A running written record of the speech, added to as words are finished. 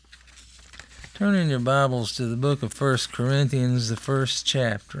Turn in your Bibles to the book of 1 Corinthians, the first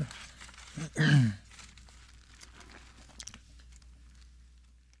chapter. I'm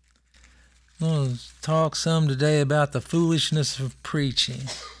going to talk some today about the foolishness of preaching.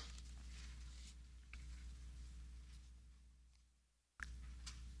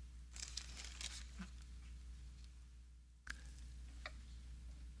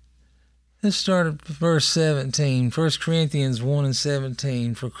 Let's start at verse 17, 1 Corinthians 1 and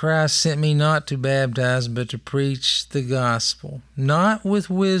 17. For Christ sent me not to baptize, but to preach the gospel, not with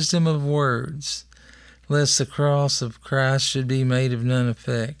wisdom of words, lest the cross of Christ should be made of none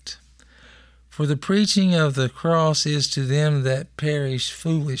effect. For the preaching of the cross is to them that perish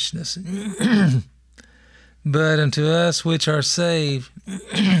foolishness, but unto us which are saved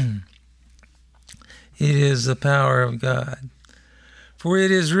it is the power of God. For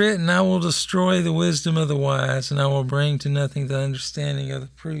it is written, I will destroy the wisdom of the wise, and I will bring to nothing the understanding of the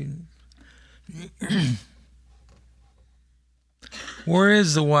prudent. Where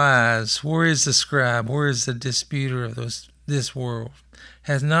is the wise? Where is the scribe? Where is the disputer of this world?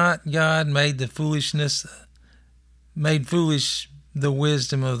 Hath not God made foolish the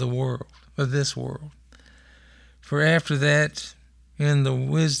wisdom of the world, of this world? For after that, in the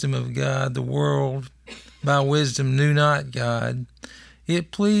wisdom of God, the world by wisdom knew not God.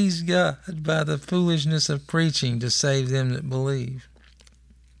 It pleased God by the foolishness of preaching to save them that believe.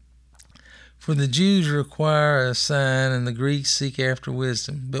 For the Jews require a sign, and the Greeks seek after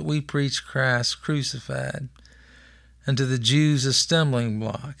wisdom. But we preach Christ crucified, unto the Jews a stumbling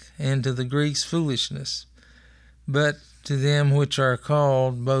block, and to the Greeks foolishness. But to them which are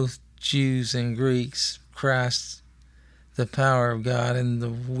called, both Jews and Greeks, Christ the power of God and the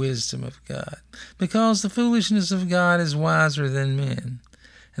wisdom of God. Because the foolishness of God is wiser than men,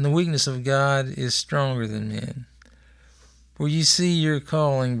 and the weakness of God is stronger than men. For ye see your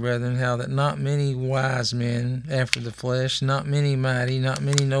calling, brethren, how that not many wise men after the flesh, not many mighty, not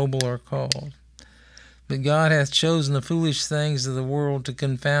many noble are called. But God hath chosen the foolish things of the world to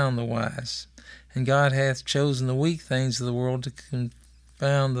confound the wise, and God hath chosen the weak things of the world to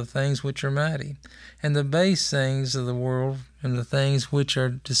confound the things which are mighty. And the base things of the world, and the things which are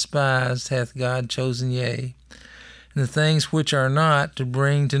despised, hath God chosen, yea, and the things which are not, to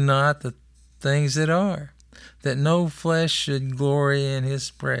bring to naught the things that are, that no flesh should glory in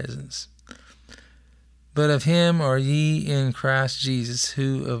his presence. But of him are ye in Christ Jesus,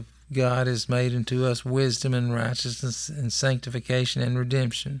 who of God is made unto us wisdom and righteousness and sanctification and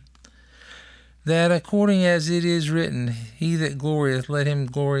redemption, that according as it is written, he that glorieth, let him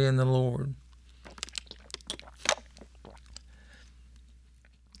glory in the Lord.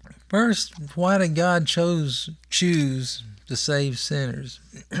 First, why did God choose to save sinners?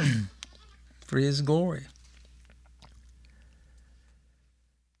 For his glory.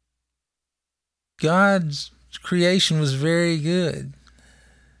 God's creation was very good.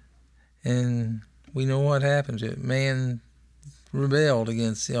 And we know what happened to it. Man rebelled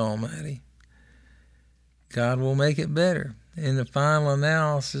against the Almighty. God will make it better. In the final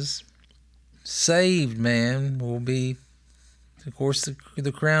analysis, saved man will be, of course,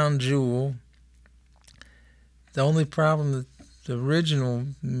 the crown jewel. The only problem that the original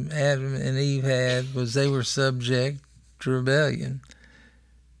Adam and Eve had was they were subject to rebellion.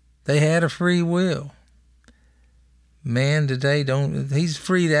 They had a free will. Man today he's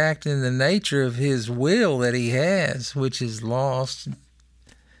free to act in the nature of his will that he has, which is lost,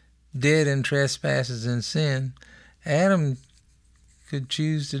 dead in trespasses and sin. Adam could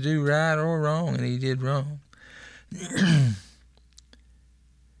choose to do right or wrong, and he did wrong.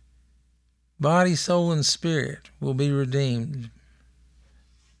 Body, soul, and spirit will be redeemed.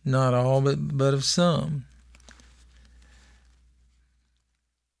 Not all, but of some.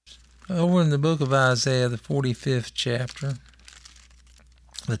 Over in the book of Isaiah, the 45th chapter,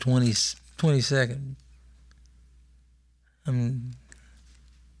 the 22nd. I'm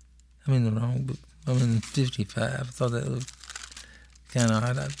in the wrong book. I'm in 55. I thought that looked kind of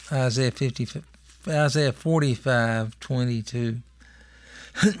odd. Isaiah 45, 22.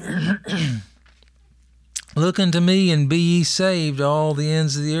 Look unto me, and be ye saved, all the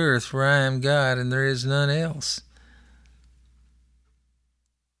ends of the earth, for I am God, and there is none else.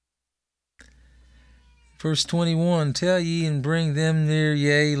 Verse 21, tell ye and bring them near,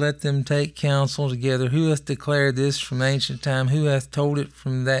 yea, let them take counsel together. Who hath declared this from ancient time? Who hath told it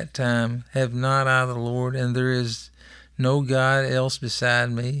from that time? Have not I the Lord, and there is no God else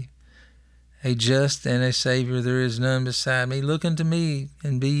beside me? A just and a Savior, there is none beside me. Look unto me,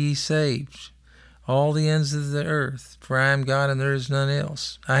 and be ye saved, all the ends of the earth, for I am God and there is none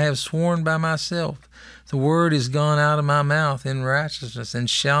else. I have sworn by myself, the word is gone out of my mouth in righteousness, and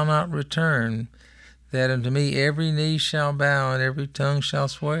shall not return, that unto me every knee shall bow and every tongue shall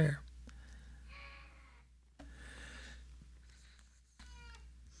swear.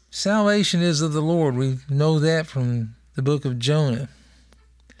 Salvation is of the Lord. We know that from the book of Jonah.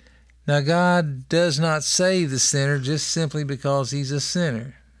 Now, God does not save the sinner just simply because he's a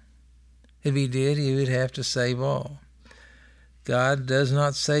sinner. If he did, he would have to save all. God does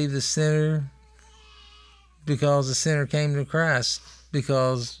not save the sinner because the sinner came to Christ,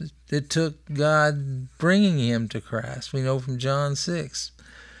 because it took God bringing him to Christ. We know from John 6,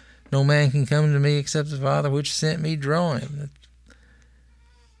 no man can come to me except the Father which sent me draw him.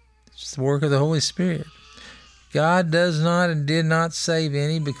 It's the work of the Holy Spirit. God does not and did not save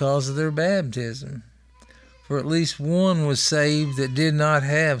any because of their baptism. For at least one was saved that did not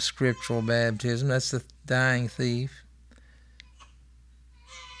have scriptural baptism. That's the dying thief.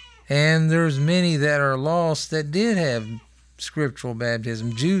 And there's many that are lost that did have scriptural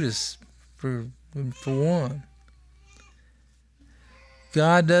baptism. Judas, for one.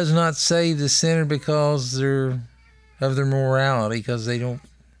 God does not save the sinner because of their morality, because they don't.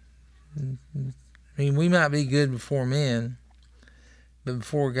 I mean, we might be good before men, but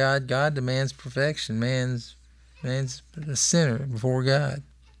before God, God demands perfection. Man's a sinner before God.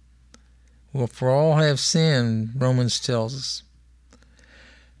 Well, for all have sinned, Romans tells us.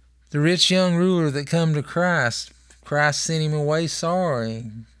 The rich young ruler that come to Christ, Christ sent him away sorry.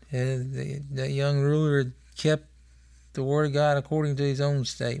 That young ruler had kept the word of God according to his own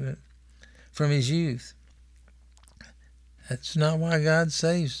statement from his youth. That's not why God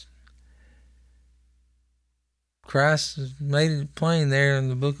saves. Christ made it plain there in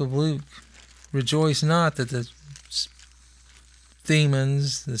the book of Luke. Rejoice not that the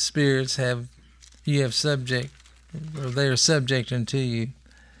demons, the spirits you have subject, or they are subject unto you.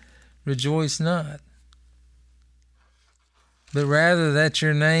 Rejoice not, but rather that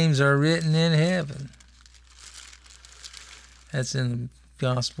your names are written in heaven. That's in the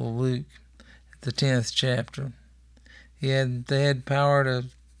Gospel of Luke, the 10th chapter. They had power to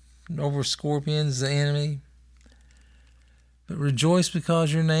over scorpions, the enemy. But rejoice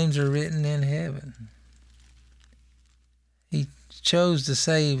because your names are written in heaven. He chose to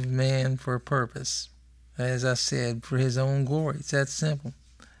save man for a purpose. As I said, for his own glory. It's that simple.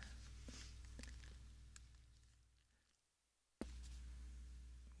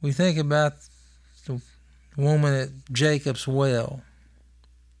 We think about the woman at Jacob's well.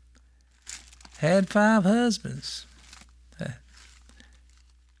 Had 5 husbands.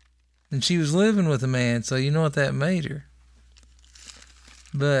 And she was living with a man, so you know what that made her.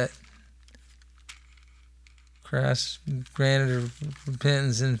 But Christ granted her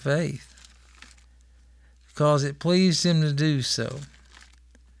repentance and faith because it pleased him to do so.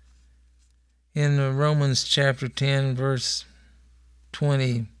 In Romans chapter 10, verse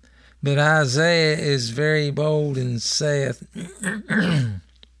 20, but Isaiah is very bold and saith,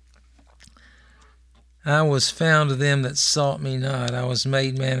 I was found of them that sought me not. I was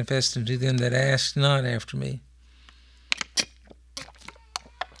made manifest unto them that asked not after me.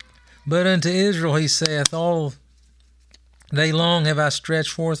 But unto Israel he saith, all day long have I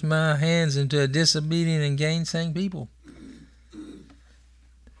stretched forth my hands unto a disobedient and gainsaying people.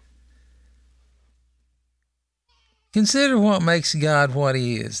 Consider what makes God what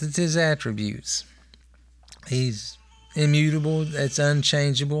he is. It's his attributes. He's immutable, that's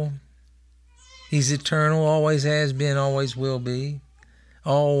unchangeable. He's eternal, always has been, always will be.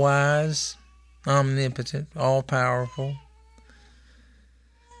 All wise, omnipotent, all powerful.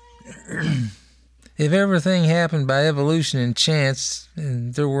 If everything happened by evolution and chance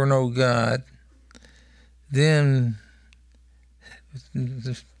and there were no God, then,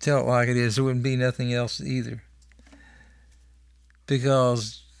 tell it like it is, there wouldn't be nothing else either.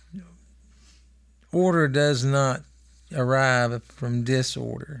 Because order does not arrive from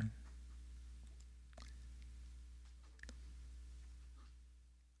disorder.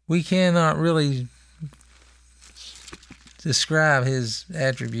 We cannot really describe his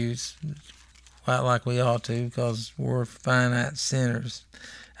attributes quite like we ought to because we're finite sinners.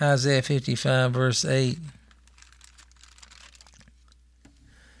 Isaiah 55, verse 8.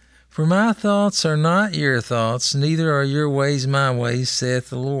 For my thoughts are not your thoughts, neither are your ways my ways, saith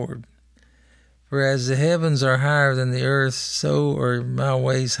the Lord. For as the heavens are higher than the earth, so are my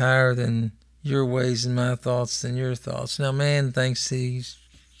ways higher than your ways, and my thoughts than your thoughts. Now man thinks he's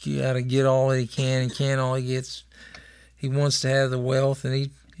got to get all he can and can't all he gets. He wants to have the wealth,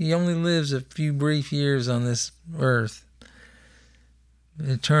 and he only lives a few brief years on this earth.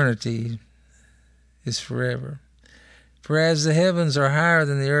 Eternity is forever. For as the heavens are higher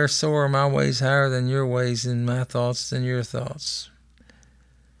than the earth, so are my ways higher than your ways, and my thoughts than your thoughts.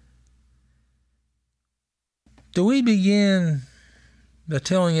 Do we begin by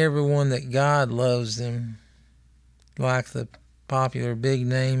telling everyone that God loves them, like the popular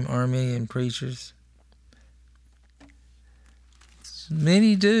big-name Arminian preachers?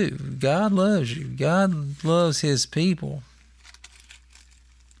 Many do. God loves you. God loves His people.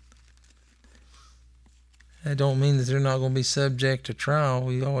 That don't mean that they're not going to be subject to trial.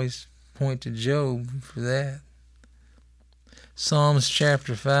 We always point to Job for that. Psalms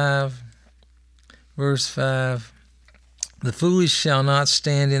chapter 5, verse 5. The foolish shall not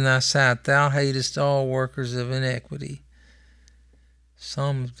stand in thy sight. Thou hatest all workers of iniquity.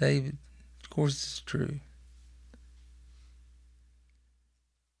 Psalm of David. Of course it's true.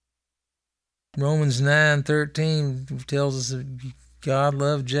 Romans 9:13 tells us that God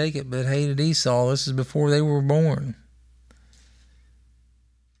loved Jacob but hated Esau. This is before they were born.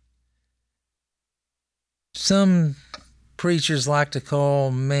 Some preachers like to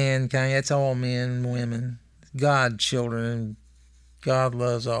call mankind, that's all men and women, God children, and God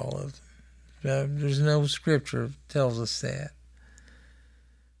loves all of them. There's no scripture that tells us that.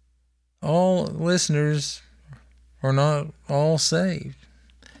 All listeners are not all saved.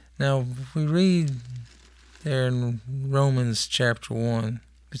 Now, if we read there in Romans chapter 1,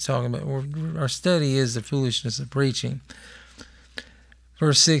 we're talking about, our study is the foolishness of preaching.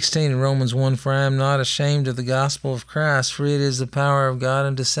 Verse 16 in Romans 1, For I am not ashamed of the gospel of Christ, for it is the power of God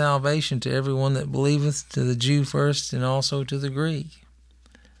unto salvation to everyone that believeth, to the Jew first, and also to the Greek.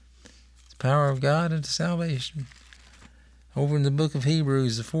 The power of God unto salvation. Over in the book of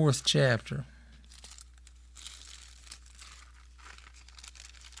Hebrews, the 4th chapter.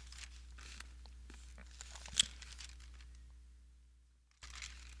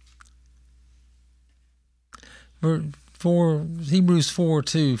 Hebrews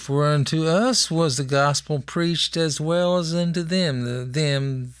 4:2, For unto us was the gospel preached as well as unto them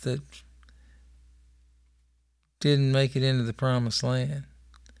that didn't make it into the promised land,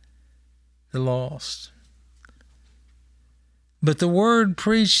 the lost. But the word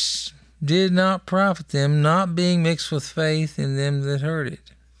preached did not profit them, not being mixed with faith in them that heard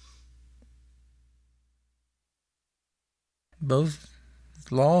it. Both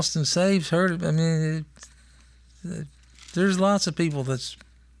lost and saved heard it. I mean, there's lots of people that's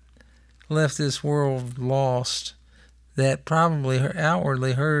left this world lost that probably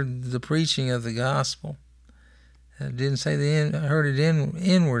outwardly heard the preaching of the gospel. It didn't say they heard it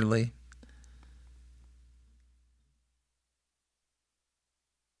inwardly.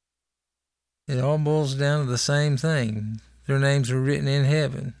 It all boils down to the same thing. Their names are written in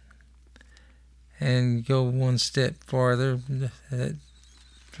heaven. And go one step farther, that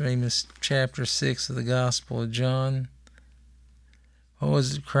famous chapter 6 of the Gospel of John. What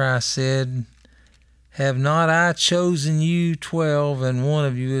was it Christ said? Have not I chosen you 12, and one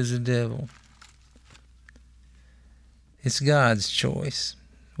of you is a devil? It's God's choice.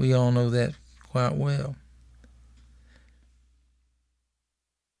 We all know that quite well.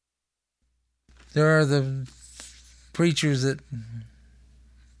 There are the preachers that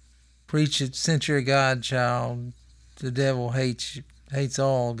preach it, since you're a God child, the devil hates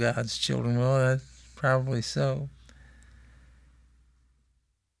all God's children. Well, that's probably so.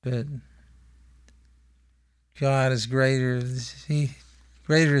 But God is greater.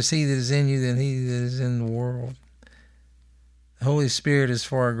 Greater is He that is in you than he that is in the world. The Holy Spirit is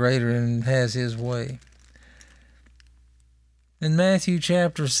far greater and has His way. In Matthew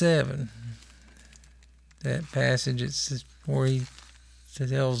chapter 7, that passage, it's where He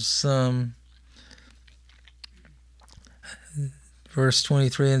tells some, verse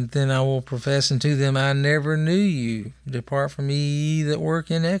 23, And then I will profess unto them, I never knew you. Depart from me, ye that work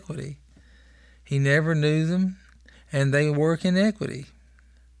iniquity. He never knew them, and they work iniquity.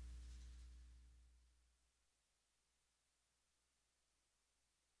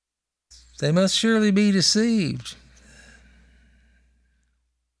 They must surely be deceived.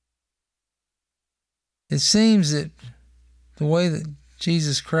 It seems that the way that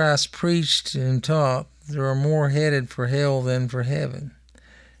Jesus Christ preached and taught, there are more headed for hell than for heaven.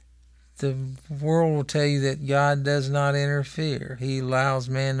 The world will tell you that God does not interfere. He allows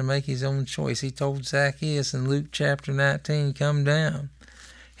man to make his own choice. He told Zacchaeus in Luke chapter 19, come down.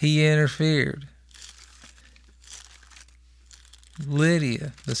 He interfered.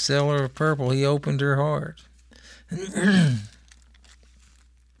 Lydia, the seller of purple, he opened her heart.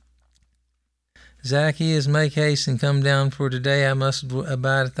 Zacchaeus, make haste and come down, for today I must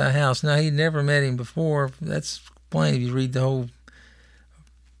abide at thy house. Now, he'd never met him before. That's plain if you read the whole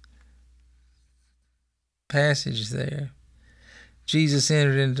passage there. Jesus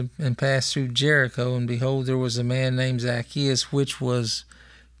entered into and passed through Jericho, and behold, there was a man named Zacchaeus, which was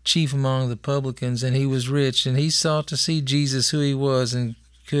chief among the publicans, and he was rich, and he sought to see Jesus who he was, and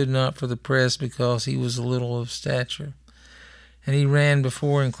could not for the press, because he was little of stature. And he ran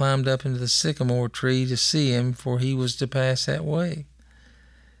before and climbed up into the sycamore tree to see him, for he was to pass that way.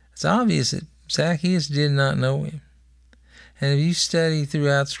 It's obvious that Zacchaeus did not know him. And if you study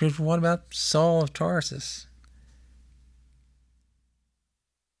throughout Scripture, what about Saul of Tarsus?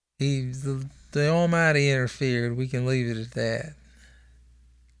 The Almighty interfered. We can leave it at that.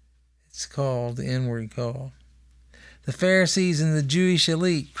 It's called the inward call. The Pharisees and the Jewish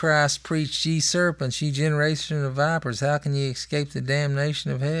elite, Christ preached, ye serpents, ye generation of vipers, how can ye escape the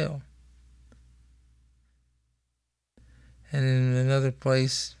damnation of hell? And in another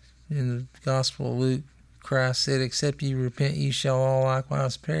place, in the Gospel of Luke, Christ said, except ye repent, ye shall all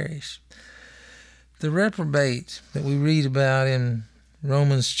likewise perish. The reprobate that we read about in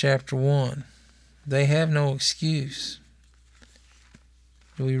Romans chapter 1, they have no excuse.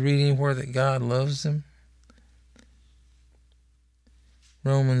 Do we read anywhere that God loves them?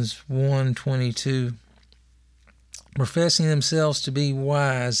 Romans 1:22, professing themselves to be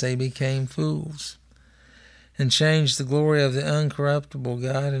wise, they became fools, and changed the glory of the uncorruptible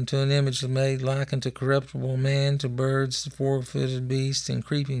God into an image made like unto corruptible man, to birds, to four-footed beasts, and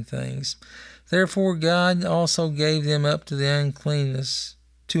creeping things. Therefore God also gave them up to uncleanness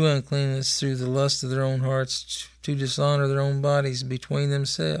through the lust of their own hearts, to dishonor their own bodies between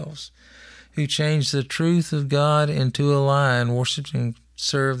themselves, who changed the truth of God into a lie, and worshipped and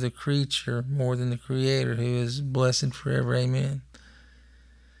served the creature more than the Creator, who is blessed forever. Amen.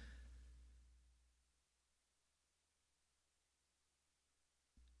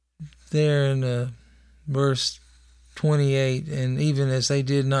 There in verse 28, and even as they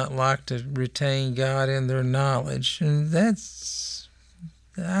did not like to retain God in their knowledge, and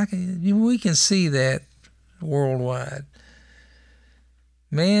we can see that worldwide.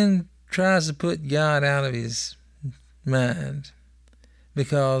 Man tries to put God out of his mind,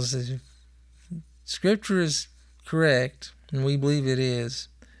 because Scripture is correct, and we believe it is.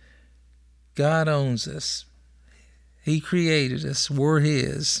 God owns us. He created us. We're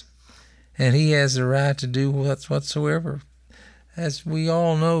His. And He has the right to do whatsoever. As we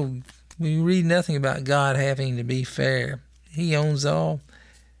all know, we read nothing about God having to be fair. He owns all.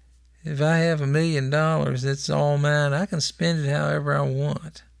 If I have $1 million, it's all mine. I can spend it however I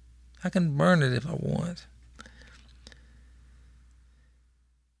want. I can burn it if I want.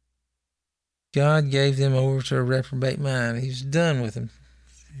 God gave them over to a reprobate mind. He's done with them.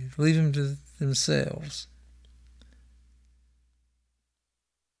 Leave them to themselves.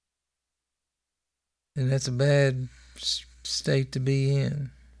 And that's a bad state to be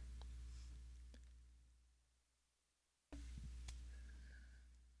in.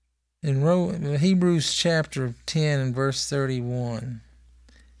 In Hebrews chapter 10 and verse 31,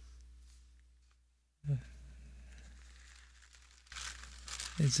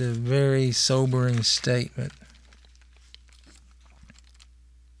 it's a very sobering statement.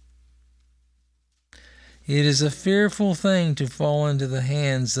 It is a fearful thing to fall into the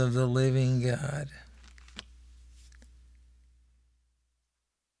hands of the living God.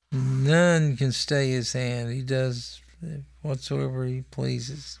 None can stay His hand. He does whatsoever He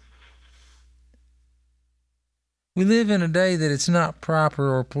pleases. We live in a day that it's not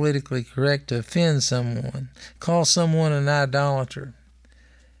proper or politically correct to offend someone, call someone an idolater.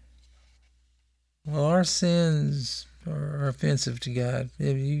 Well, our sins are offensive to God.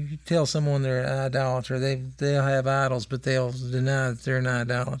 If you tell someone they're an idolater, they'll have idols, but they'll deny that they're an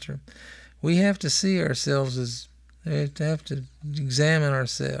idolater. We have to see ourselves as, we have to examine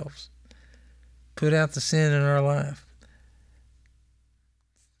ourselves, put out the sin in our life.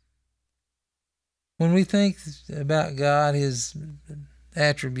 When we think about God, His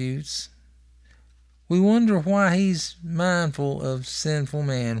attributes, we wonder why He's mindful of sinful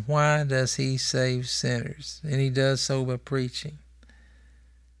man. Why does He save sinners? And He does so by preaching.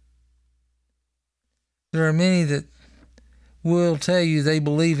 There are many that will tell you they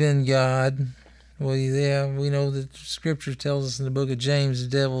believe in God. Well, yeah, we know that Scripture tells us in the book of James, the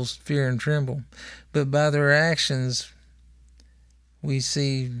devils fear and tremble. But by their actions, we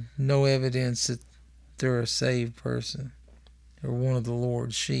see no evidence that they're a saved person or one of the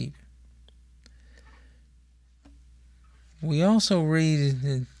Lord's sheep. We also read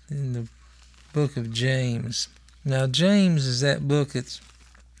in the book of James. Now, James is that book that's,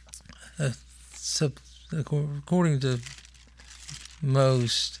 according to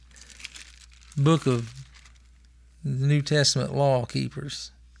most, book of the New Testament law keepers.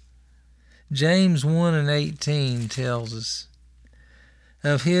 James 1:18 tells us,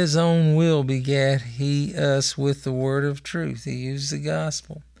 of his own will begat he us with the word of truth. He used the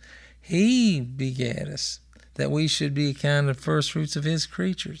gospel. He begat us, that we should be a kind of first fruits of his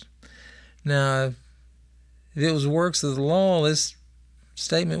creatures. Now, if it was works of the law, this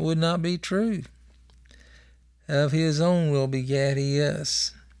statement would not be true. Of his own will begat he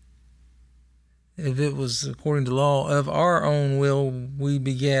us. If it was according to law, of our own will we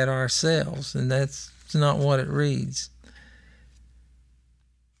begat ourselves, and that's not what it reads.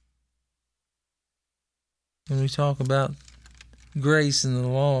 When we talk about grace and the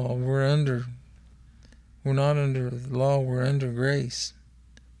law, we're not under the law, we're under grace.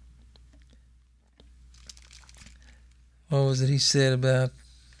 What was it he said about,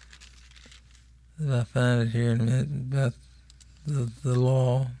 if I find it here in a minute, about the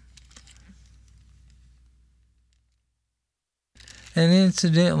law? And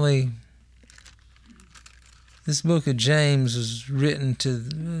incidentally, this book of James was written to,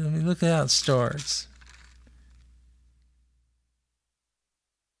 look at how it starts.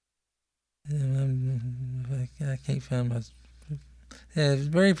 I can't find my... the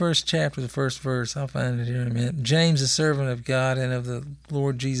very first chapter, the first verse, I'll find it here in a minute. James, a servant of God and of the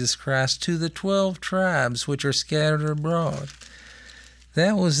Lord Jesus Christ, to the 12 tribes which are scattered abroad.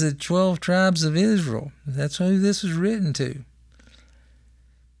 That was the 12 tribes of Israel. That's who this was written to.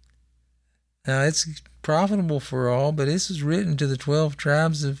 Now, it's profitable for all, but this is written to the 12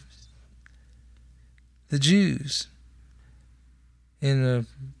 tribes of the Jews in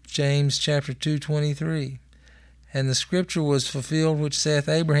James chapter 2:23. And the scripture was fulfilled which saith,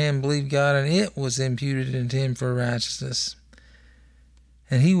 Abraham believed God, and it was imputed unto him for righteousness.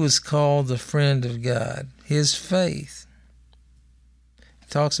 And he was called the friend of God. His faith. It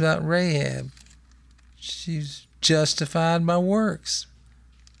talks about Rahab. She's justified by works.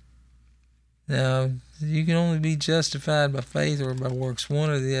 Now, you can only be justified by faith or by works, one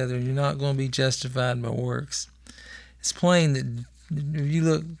or the other. You're not going to be justified by works. It's plain that if you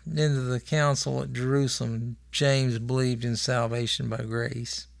look into the council at Jerusalem, James believed in salvation by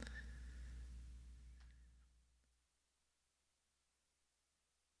grace.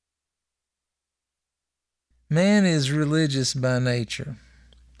 Man is religious by nature.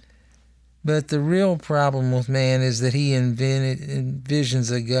 But the real problem with man is that he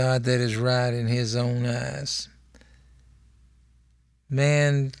envisions a God that is right in his own eyes.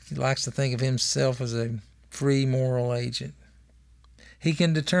 Man likes to think of himself as a free moral agent. He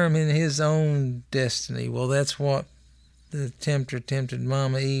can determine his own destiny. Well, that's what the tempter tempted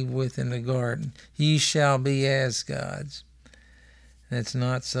Mama Eve with in the garden. Ye shall be as gods. That's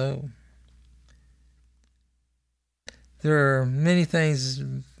not so. There are many things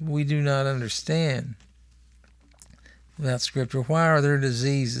we do not understand about Scripture. Why are there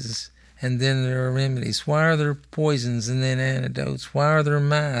diseases and then there are remedies? Why are there poisons and then antidotes? Why are there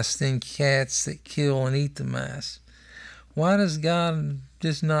mice, then cats that kill and eat the mice? Why does God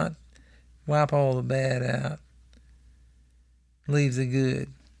just not wipe all the bad out, leave the good,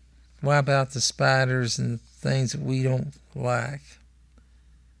 wipe out the spiders and things that we don't like?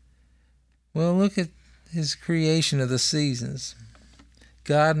 Well, look at his creation of the seasons.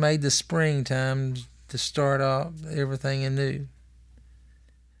 God made the springtime to start off everything anew.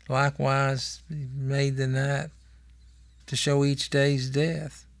 Likewise, he made the night to show each day's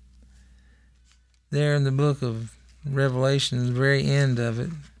death. There in the book of Revelation, the very end of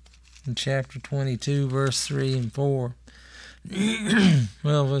it, in chapter 22, verse 3 and 4.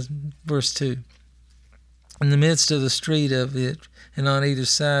 Well, verse 2. In the midst of the street of it, and on either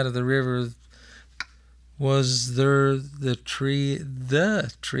side of the river, was there the tree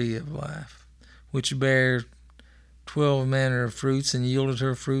of life, which bare 12 manner of fruits, and yielded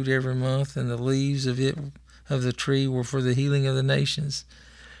her fruit every month, and the leaves of the tree were for the healing of the nations.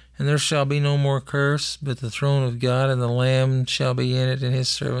 And there shall be no more curse, but the throne of God and the Lamb shall be in it, and his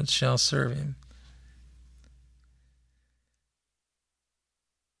servants shall serve him.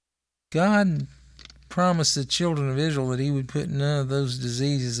 God promised the children of Israel that he would put none of those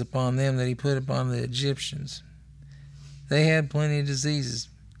diseases upon them that he put upon the Egyptians. They had plenty of diseases.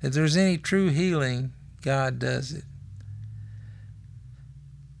 If there's any true healing, God does it.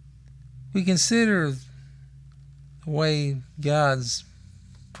 We consider the way God's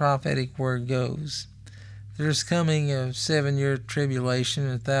prophetic word goes. There's coming a 7-year tribulation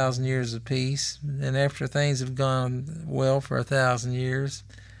and 1,000 years of peace, and after things have gone well for 1,000 years,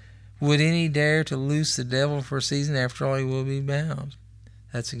 would any dare to loose the devil for a season? After all, he will be bound.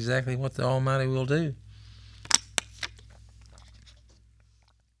 That's exactly what the Almighty will do.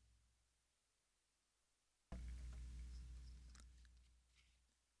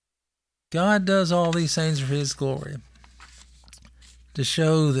 God does all these things for His glory, to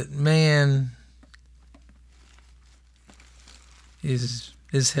show that man is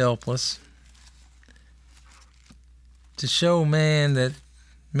helpless, to show man that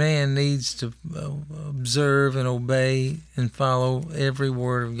man needs to observe and obey and follow every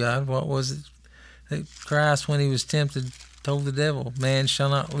word of God. What was it that Christ, when He was tempted, told the devil? Man shall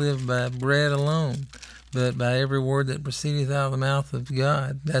not live by bread alone, but by every word that proceedeth out of the mouth of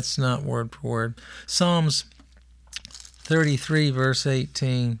God. That's not word for word. Psalms 33, verse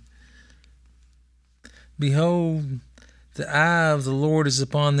 18. Behold, the eye of the Lord is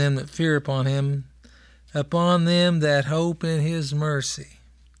upon them that fear upon Him, upon them that hope in His mercy.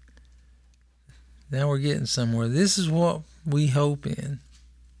 Now we're getting somewhere. This is what we hope in.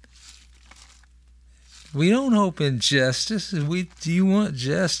 We don't hope in justice. Do you want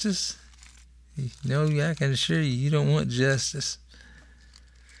justice? No, I can assure you, you don't want justice.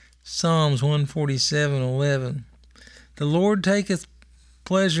 Psalms 147:11. The Lord taketh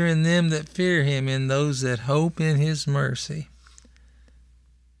pleasure in them that fear Him, in those that hope in His mercy.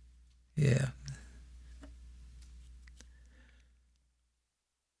 Yeah.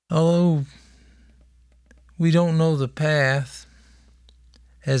 Although we don't know the path,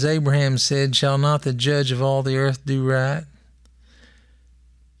 as Abraham said, shall not the judge of all the earth do right?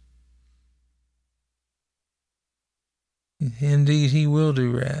 Indeed, he will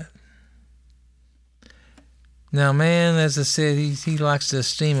do right. Now, man, as I said, he likes to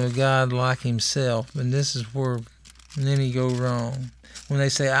esteem a God like himself, and this is where many go wrong. When they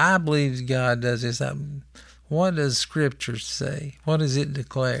say, I believe God does this, what does Scripture say? What does it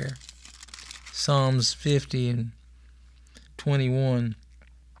declare? Psalms 50:21.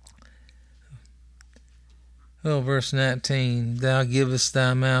 Well, verse 19, Thou givest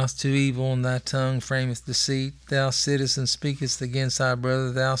thy mouth to evil, and thy tongue frameth deceit. Thou sittest and speakest against thy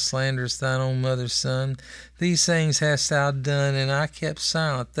brother. Thou slanderest thine own mother's son. These things hast thou done, and I kept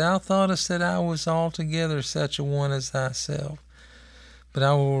silent. Thou thoughtest that I was altogether such a one as thyself. But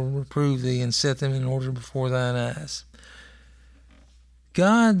I will reprove thee, and set them in order before thine eyes.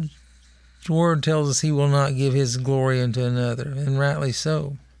 God's word tells us He will not give His glory unto another, and rightly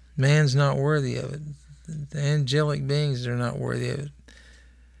so. Man's not worthy of it. The angelic beings are not worthy of it.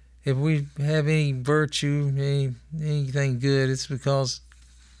 If we have any virtue, anything good, it's because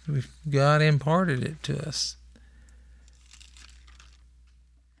God imparted it to us.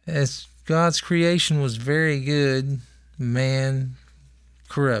 As God's creation was very good, man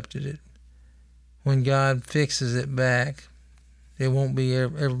corrupted it. When God fixes it back, it won't be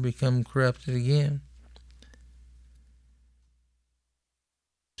ever become corrupted again.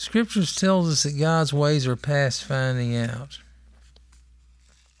 Scriptures tells us that God's ways are past finding out.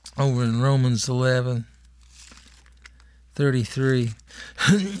 Over in Romans 11:33.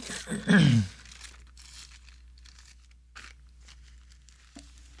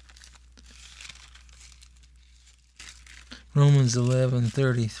 Romans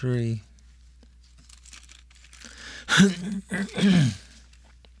 11:33.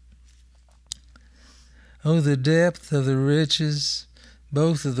 Oh, the depth of the riches,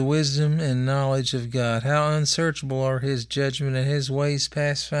 both of the wisdom and knowledge of God. How unsearchable are His judgment, and His ways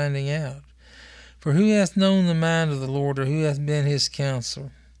past finding out. For who hath known the mind of the Lord, or who hath been His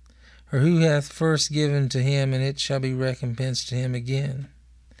counselor? Or who hath first given to Him, and it shall be recompensed to him again?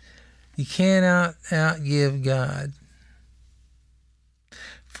 You cannot outgive God.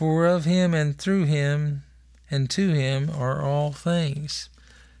 For of Him, and through Him, and to Him are all things,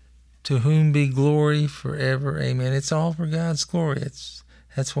 to whom be glory forever. Amen. It's all for God's glory.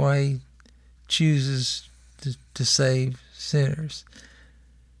 That's why He chooses to save sinners.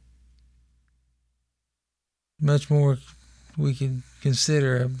 Much more we can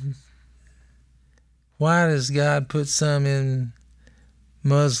consider. Why does God put some in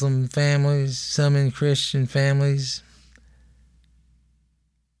Muslim families, some in Christian families?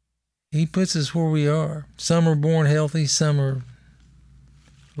 He puts us where we are. Some are born healthy, some are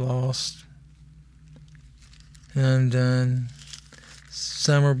lost, undone.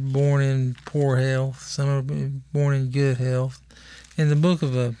 Some are born in poor health, some are born in good health. In the book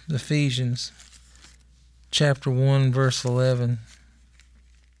of Ephesians, chapter 1, verse 11,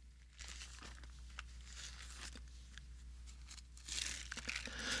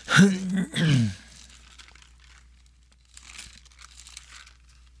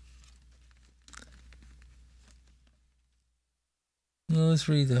 well, let's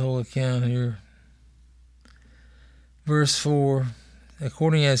read the whole account here. Verse 4,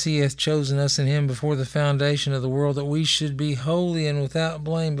 according as He hath chosen us in Him before the foundation of the world, that we should be holy and without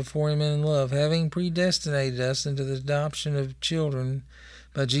blame before Him in love, having predestinated us into the adoption of children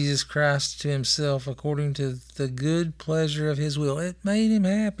by Jesus Christ to himself according to the good pleasure of his will. It made him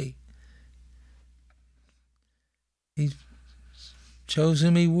happy. He chose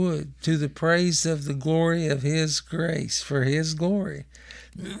whom he would, to the praise of the glory of his grace, for his glory,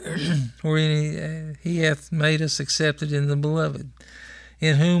 wherein he hath made us accepted in the beloved,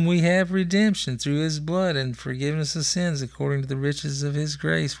 in whom we have redemption through his blood, and forgiveness of sins, according to the riches of his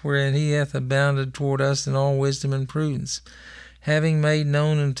grace, wherein he hath abounded toward us in all wisdom and prudence, having made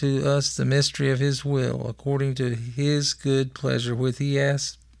known unto us the mystery of his will, according to his good pleasure, which he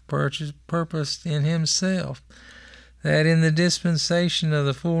hath purposed in himself, that in the dispensation of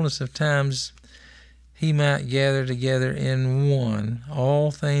the fullness of times he might gather together in one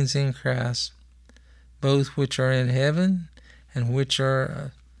all things in Christ, both which are in heaven and which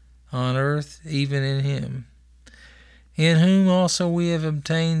are on earth, even in him, in whom also we have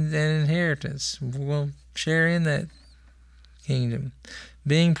obtained an inheritance. We'll share in that kingdom,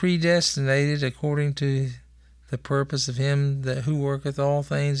 being predestinated according to the purpose of him who worketh all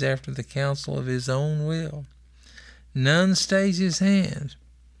things after the counsel of his own will. None stays his hand.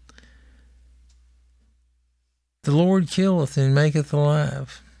 The Lord killeth and maketh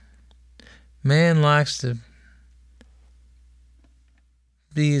alive. Man likes to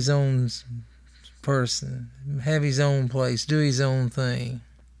be his own person, have his own place, do his own thing.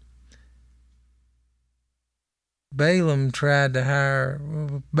 Balak tried to hire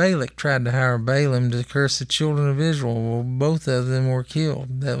Balaam to curse the children of Israel. Well, both of them were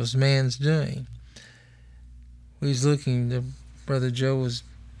killed. That was man's doing. Brother Joe was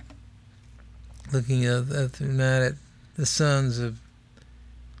looking at the sons of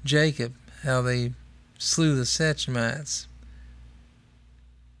Jacob, how they slew the Shechemites.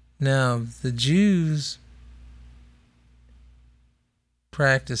 Now, the Jews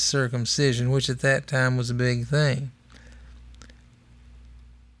practiced circumcision, which at that time was a big thing.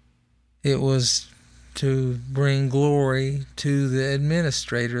 It was to bring glory to the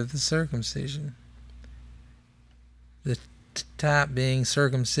administrator of the circumcision. The type being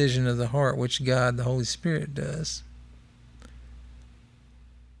circumcision of the heart, which God, the Holy Spirit, does.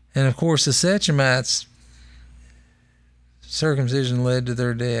 And of course, the Shechemites, circumcision led to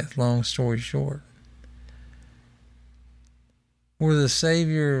their death, long story short. We're the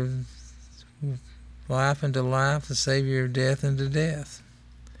Savior of life unto life, the Savior of death unto death.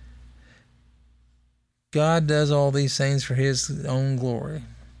 God does all these things for his own glory.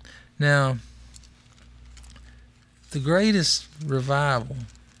 Now, the greatest revival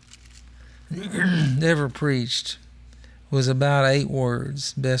ever preached was about 8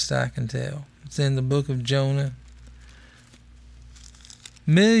 words, best I can tell. It's in the book of Jonah.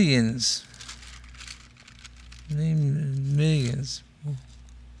 Millions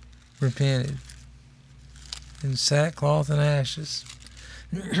repented in sackcloth and ashes.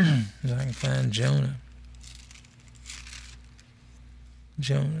 If I can find Jonah.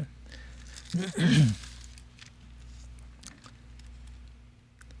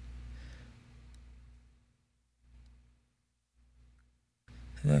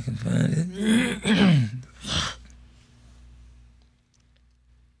 If I can find it.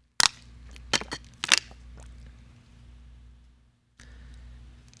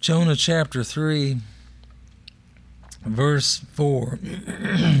 Jonah chapter 3, verse 4.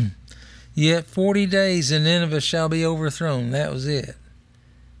 Yet 40 days and Nineveh shall be overthrown. That was it.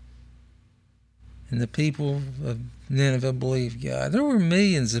 And the people of Nineveh believed God. There were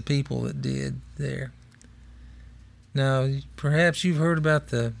millions of people that did there. Now, perhaps you've heard about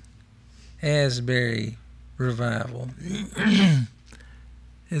the Asbury revival.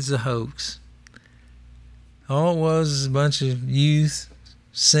 It's a hoax. All it was a bunch of youth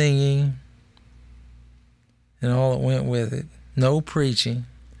singing and all that went with it. No preaching.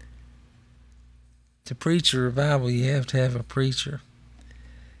 To preach a revival, you have to have a preacher.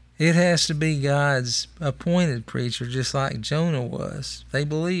 It has to be God's appointed preacher, just like Jonah was. They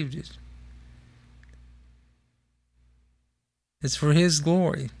believed it. It's for his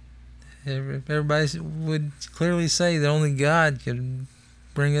glory. Everybody would clearly say that only God could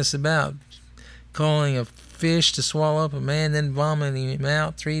bring us about. Calling a fish to swallow up a man, then vomiting him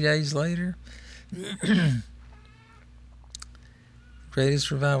out 3 days later.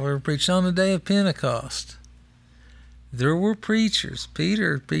 Greatest revival ever preached on the day of Pentecost. There were preachers.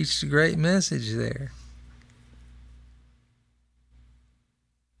 Peter preached a great message there.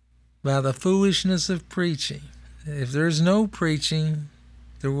 By the foolishness of preaching. If there's no preaching,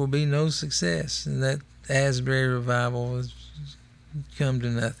 there will be no success. And that Asbury revival has come to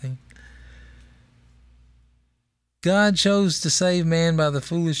nothing. God chose to save man by the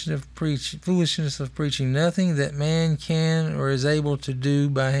foolishness of preaching nothing that man can or is able to do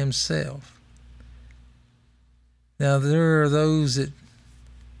by himself. Now, there are those that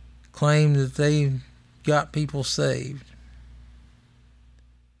claim that they got people saved.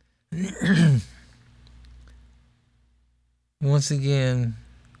 Once again,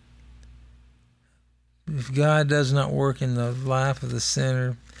 if God does not work in the life of the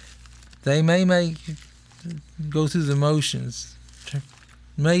sinner, they may go through the motions,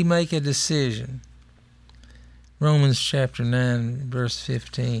 may make a decision. Romans chapter 9, verse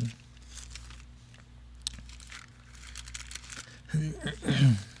 15.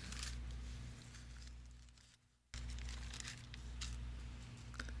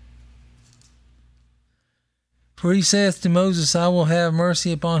 For he saith to Moses, I will have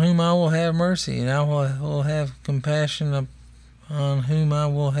mercy upon whom I will have mercy, and I will have compassion upon whom I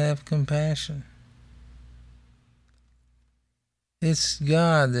will have compassion. It's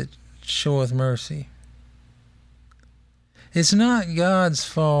God that showeth mercy. It's not God's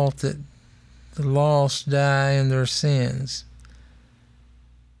fault that the lost die in their sins.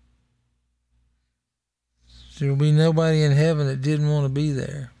 There will be nobody in heaven that didn't want to be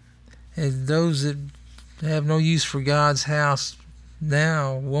there. And those that have no use for God's house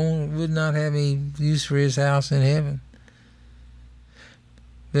now would not have any use for his house in heaven.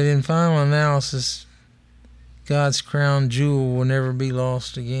 But in final analysis, God's crown jewel will never be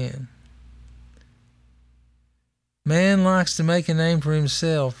lost again. Man likes to make a name for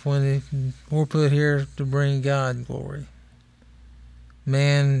himself when we're put here to bring God glory.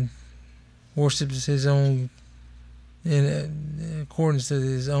 Man worships his own in accordance to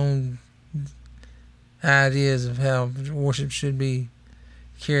his own ideas of how worship should be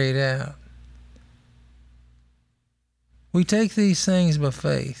carried out. We take these things by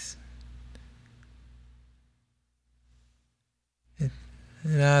faith.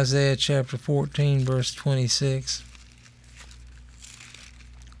 In Isaiah chapter 14, verse 26.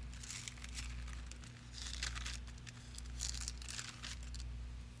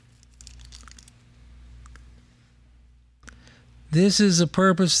 This is a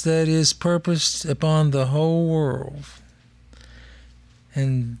purpose that is purposed upon the whole world,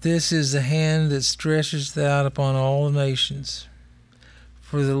 and this is the hand that stretches out upon all the nations.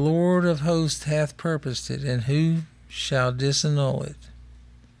 For the Lord of hosts hath purposed it, and who shall disannul it?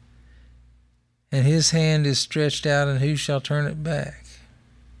 And his hand is stretched out, and who shall turn it back?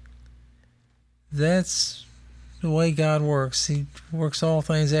 That's the way God works. He works all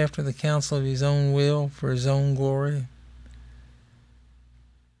things after the counsel of his own will for his own glory.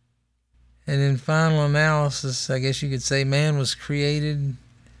 And in final analysis, I guess you could say man was created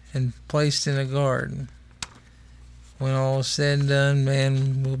and placed in a garden. When all is said and done,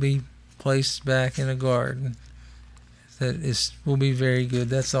 man will be placed back in a garden that will be very good.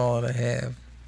 That's all that I have.